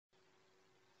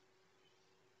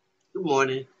Good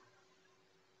morning,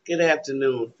 good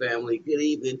afternoon, family, good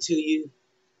evening to you.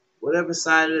 Whatever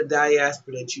side of the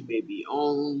diaspora that you may be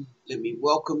on, let me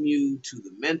welcome you to the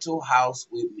Mental House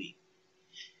with me,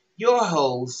 your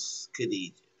host,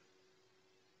 Khadijah.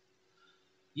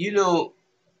 You know,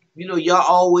 y'all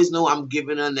always know I'm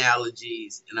giving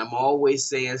analogies, and I'm always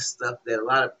saying stuff that a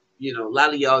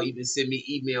lot of y'all even send me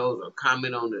emails or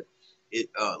comment on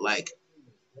like,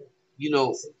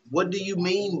 what do you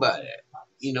mean by that?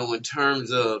 In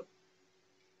terms of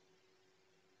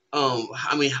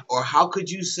or how could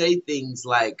you say things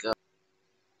like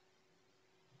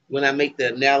when I make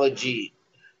the analogy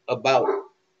about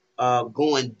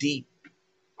going deep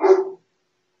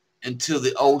into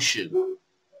the ocean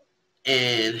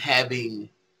and having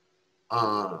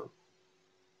uh,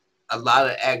 a lot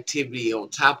of activity on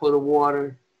top of the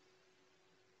water,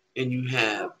 and you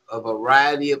have a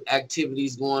variety of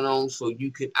activities going on. So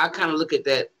I kind of look at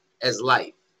that as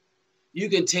life. You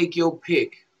can take your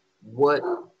pick what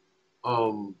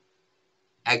um,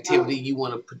 activity you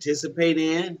want to participate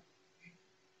in.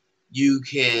 You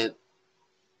can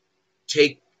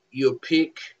take your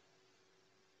pick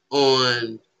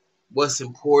on what's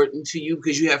important to you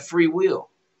because you have free will.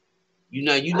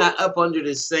 You're not up under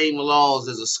the same laws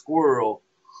as a squirrel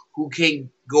who can't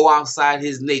go outside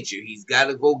his nature. He's got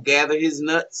to go gather his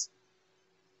nuts.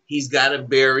 He's got to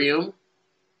bury them.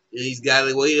 And he's got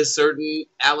to wait a certain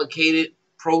allocated,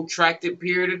 protracted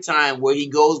period of time where he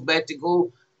goes back to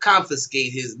go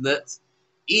confiscate his nuts,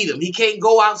 eat them. He can't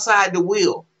go outside the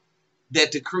will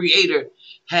that the Creator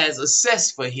has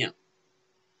assessed for him.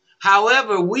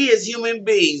 However, we as human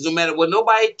beings, no matter what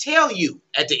nobody tell you,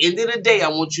 at the end of the day, I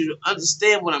want you to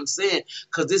understand what I'm saying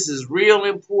because this is real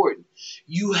important.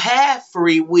 You have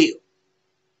free will,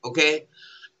 okay?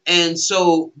 And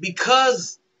so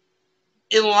because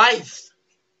in life,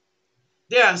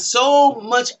 there are so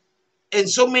much and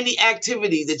so many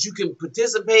activities that you can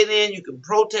participate in, you can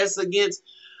protest against,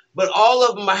 but all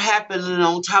of them are happening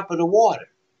on top of the water,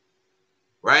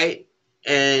 right?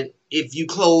 And if you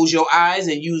close your eyes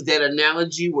and use that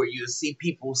analogy where you'll see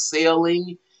people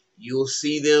sailing, you'll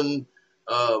see them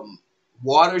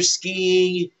water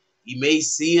skiing, you may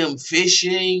see them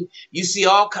fishing, you see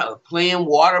all kind of playing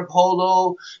water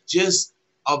polo, just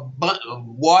a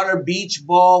water beach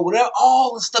ball, whatever,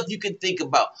 all the stuff you can think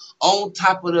about on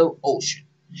top of the ocean.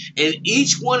 And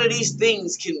each one of these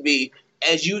things can be,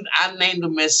 I named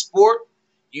them as sport.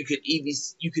 You could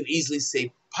easily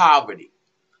say poverty.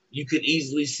 You could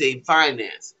easily say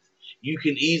finance. You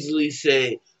can easily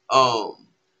say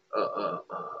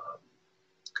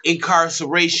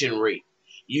incarceration rate.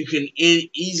 You can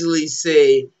easily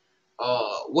say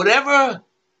whatever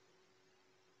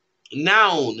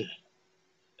noun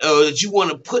that you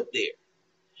want to put there.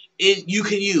 You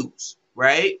can use,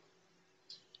 right?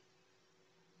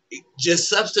 Just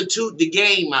substitute the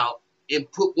game out and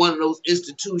put one of those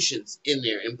institutions in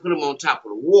there and put them on top of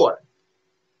the water.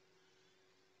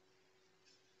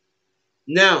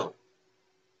 Now,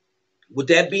 with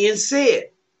that being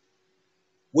said,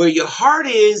 where your heart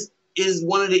is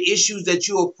one of the issues that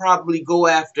you'll probably go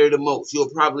after the most.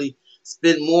 You'll probably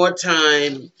spend more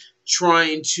time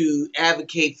trying to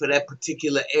advocate for that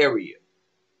particular area.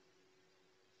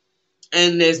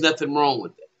 And there's nothing wrong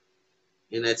with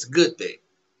that. And that's a good thing.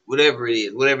 Whatever it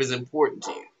is, whatever is important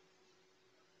to you.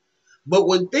 But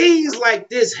when things like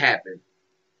this happen,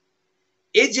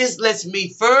 it just lets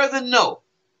me further know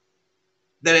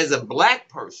that as a black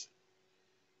person,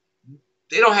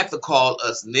 they don't have to call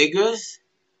us niggers.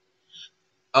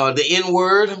 The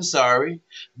N-word, I'm sorry.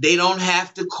 They don't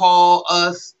have to call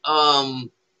us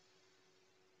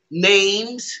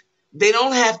names. They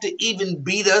don't have to even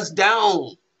beat us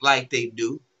down like they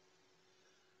do.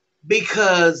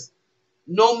 Because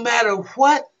no matter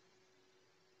what,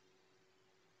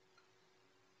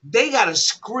 they got a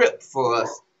script for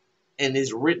us and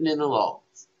it's written in the laws.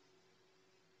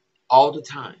 All the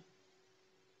time.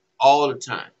 All the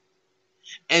time.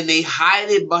 And they hide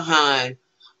it behind,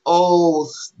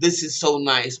 oh, this is so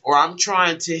nice, or I'm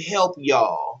trying to help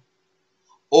y'all,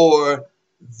 or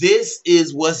this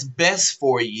is what's best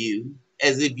for you,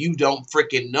 as if you don't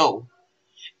freaking know.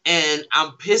 And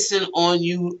I'm pissing on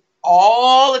you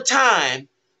all the time,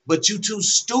 but you too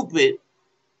stupid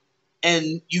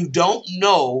and you don't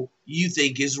know you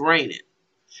think it's raining.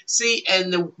 See,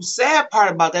 and the sad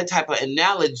part about that type of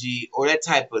analogy or that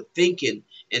type of thinking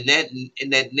in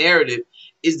that narrative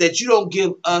is that you don't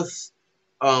give us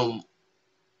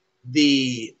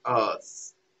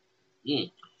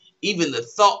even the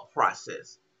thought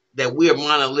process that we are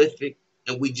monolithic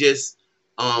and we just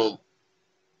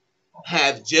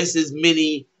have just as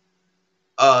many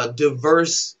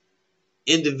diverse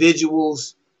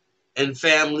individuals and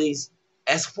families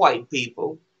as white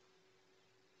people.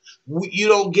 You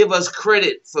don't give us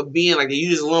credit for being like that. You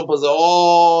just lump us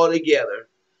all together.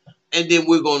 And then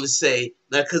we're going to say,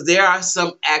 now, because there are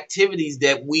some activities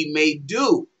that we may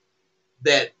do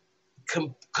that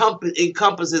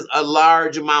encompasses a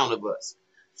large amount of us.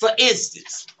 For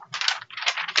instance,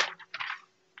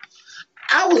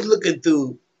 I was looking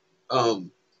through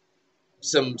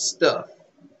some stuff,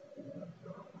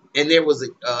 and there was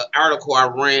an article I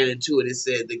ran into it. It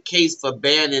said the case for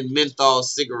banning menthol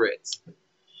cigarettes,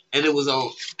 and it was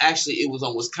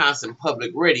on Wisconsin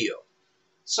Public Radio.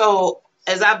 So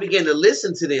as I began to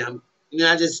listen to them,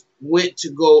 I just went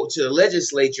to go to the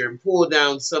legislature and pull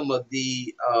down some of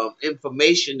the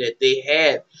information that they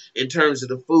had in terms of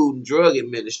the Food and Drug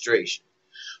Administration.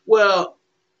 Well,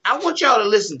 I want y'all to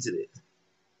listen to this.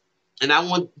 And I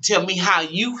want to tell me how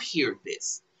you hear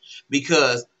this.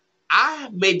 Because I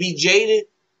may be jaded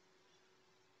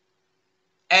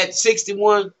at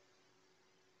 61.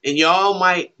 And y'all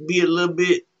might be a little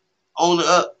bit on the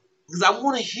up. Because I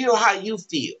want to hear how you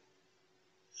feel.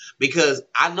 Because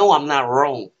I know I'm not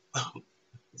wrong.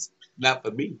 It's not for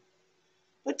me.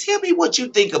 But tell me what you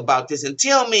think about this. And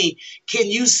tell me, can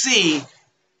you see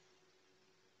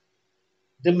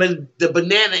the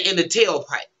banana in the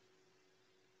tailpipe?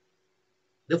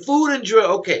 The Food and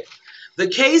Drug, okay. The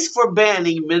case for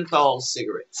banning menthol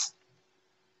cigarettes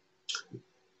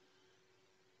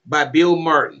by Bill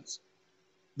Martins.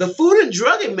 The Food and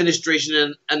Drug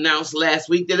Administration announced last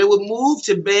week that it would move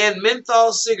to ban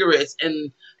menthol cigarettes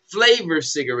and flavor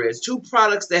cigarettes, two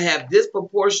products that have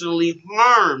disproportionately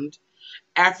harmed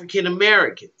African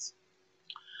Americans.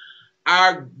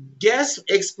 Our guest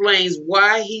explains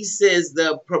why he says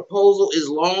the proposal is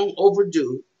long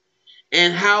overdue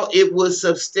and how it would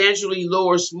substantially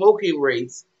lower smoking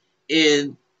rates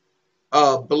in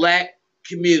black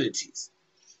communities.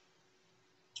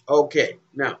 Okay,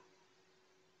 now,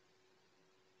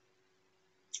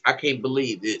 I can't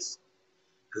believe this,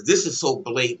 because this is so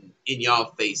blatant in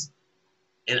y'all face,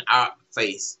 in our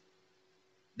face,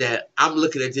 that I'm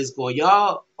looking at this going,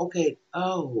 y'all, okay,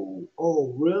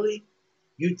 oh, really?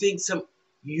 You think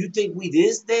we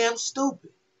this damn stupid?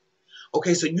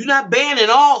 Okay, so you're not banning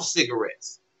all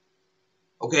cigarettes.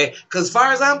 Okay, because as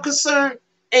far as I'm concerned,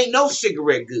 ain't no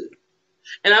cigarette good.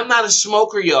 And I'm not a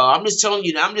smoker, y'all. I'm just telling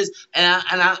you, it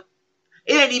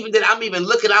ain't even that I'm even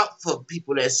looking out for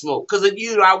people that smoke. Because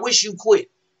I wish you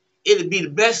quit. It'd be the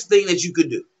best thing that you could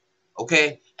do.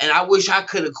 Okay? And I wish I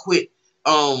could have quit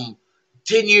 10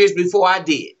 years before I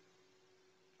did.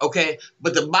 Okay?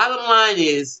 But the bottom line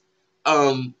is,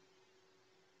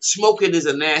 smoking is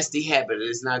a nasty habit and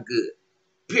it's not good.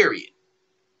 Period.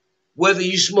 Whether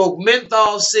you smoke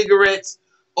menthol cigarettes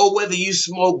or whether you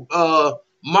smoke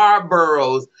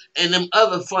Marlboros and them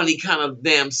other funny kind of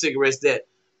damn cigarettes that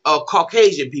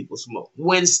Caucasian people smoke.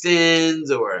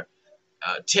 Winston's or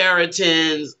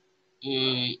Territons,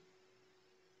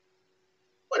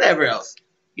 whatever else.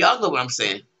 Y'all know what I'm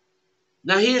saying.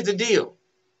 Now here's the deal.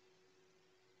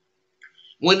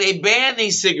 When they ban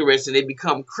these cigarettes and they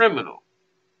become criminal,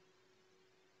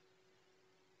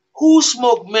 who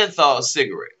smoked menthol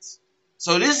cigarettes?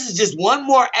 So this is just one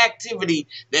more activity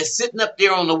that's sitting up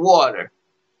there on the water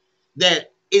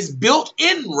that is built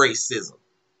in racism.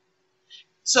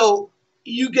 So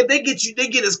they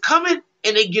get us coming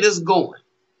and they get us going.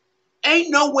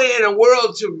 Ain't nowhere in the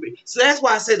world to be. So that's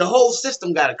why I say the whole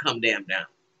system got to come down.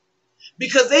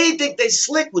 Because they think they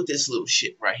slick with this little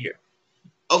shit right here.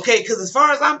 Okay, because as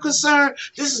far as I'm concerned,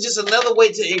 this is just another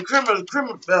way to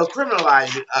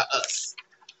criminalize us.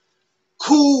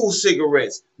 Cool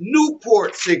cigarettes,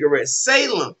 Newport cigarettes,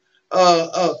 Salem,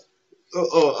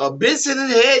 Benson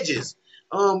and Hedges,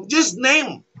 just name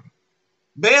them.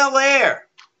 Bel Air.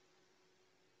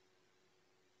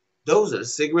 Those are the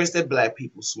cigarettes that black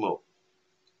people smoke.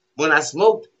 When I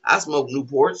smoked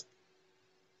Newports.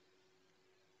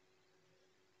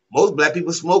 Most black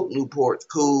people smoke Newports,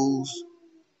 Cools.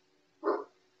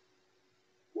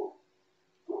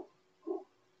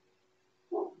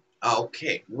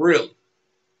 Okay, really.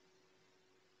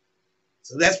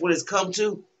 So that's what it's come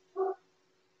to.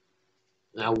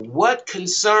 Now, what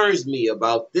concerns me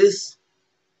about this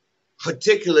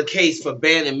particular case for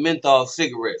banning menthol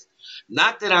cigarettes,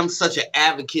 not that I'm such an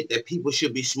advocate that people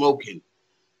should be smoking.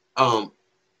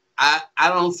 I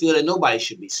don't feel that nobody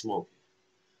should be smoking.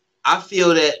 I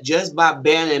feel that just by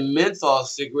banning menthol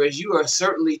cigarettes, you are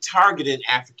certainly targeting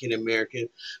African Americans,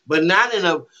 but not in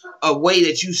a way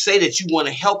that you say that you want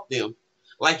to help them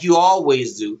like you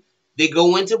always do. They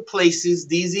go into places,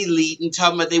 these elite, and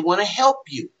tell them that they want to help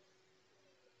you.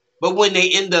 But when they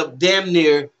end up damn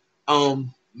near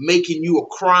making you a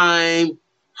crime,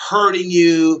 hurting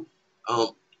you,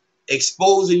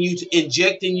 exposing you to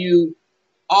injecting you,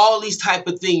 all these type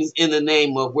of things in the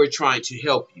name of we're trying to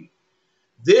help you.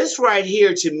 This right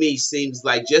here to me seems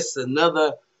like just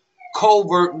another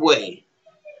covert way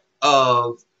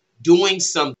of doing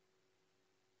something,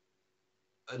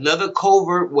 another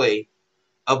covert way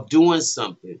of doing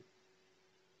something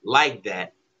like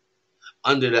that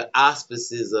under the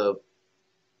auspices of,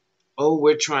 oh,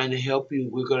 we're trying to help you.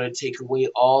 We're going to take away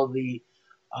all the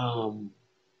um,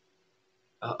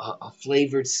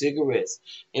 flavored cigarettes,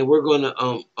 and we're going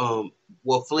to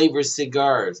flavored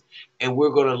cigars, and we're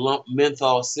going to lump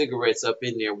menthol cigarettes up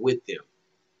in there with them.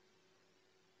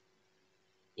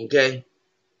 Okay,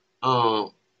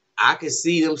 I can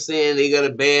see them saying they got to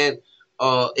ban,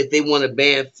 if they want to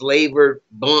ban flavored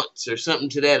bunts or something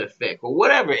to that effect, or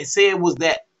whatever. It said it was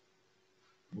that.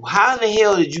 How in the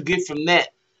hell did you get from that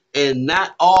and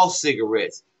not all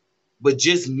cigarettes, but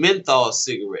just menthol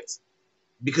cigarettes?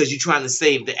 Because you're trying to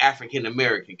save the African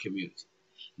American community.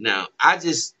 Now, I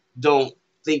just don't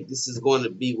think this is going to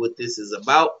be what this is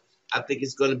about. I think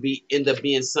it's going to end up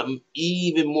being something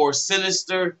even more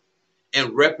sinister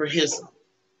and reprehensible,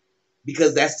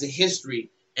 because that's the history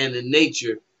and the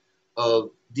nature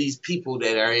of these people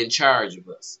that are in charge of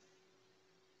us.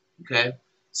 Okay?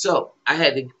 So, I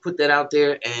had to put that out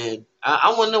there, and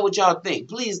I want to know what y'all think.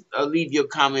 Please leave your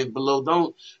comment below.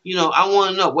 Don't, I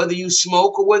want to know whether you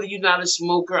smoke or whether you're not a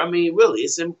smoker. I mean, really,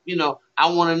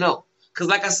 I want to know. Because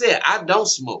like I said, I don't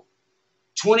smoke.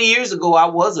 20 years ago, I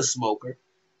was a smoker.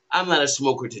 I'm not a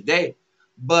smoker today.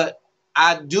 But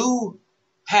I do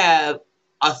have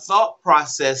a thought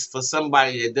process for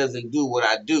somebody that doesn't do what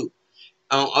I do,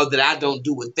 or that I don't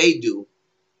do what they do.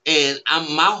 And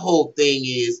my whole thing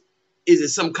is it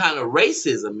some kind of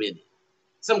racism in it?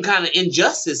 Some kind of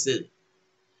injustice in it?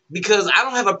 Because I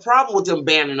don't have a problem with them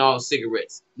banning all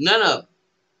cigarettes. None of them.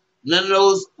 None of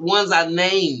those ones I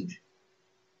named.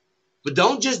 But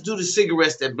don't just do the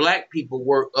cigarettes that black people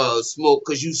smoke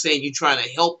because you saying you're trying to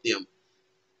help them.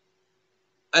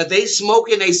 They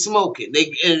smoking, they smoking.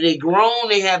 They grown,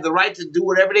 they have the right to do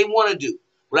whatever they want to do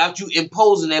without you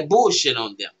imposing that bullshit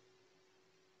on them.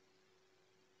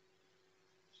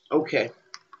 Okay.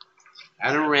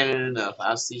 I done ran it enough.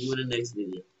 I'll see you in the next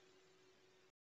video.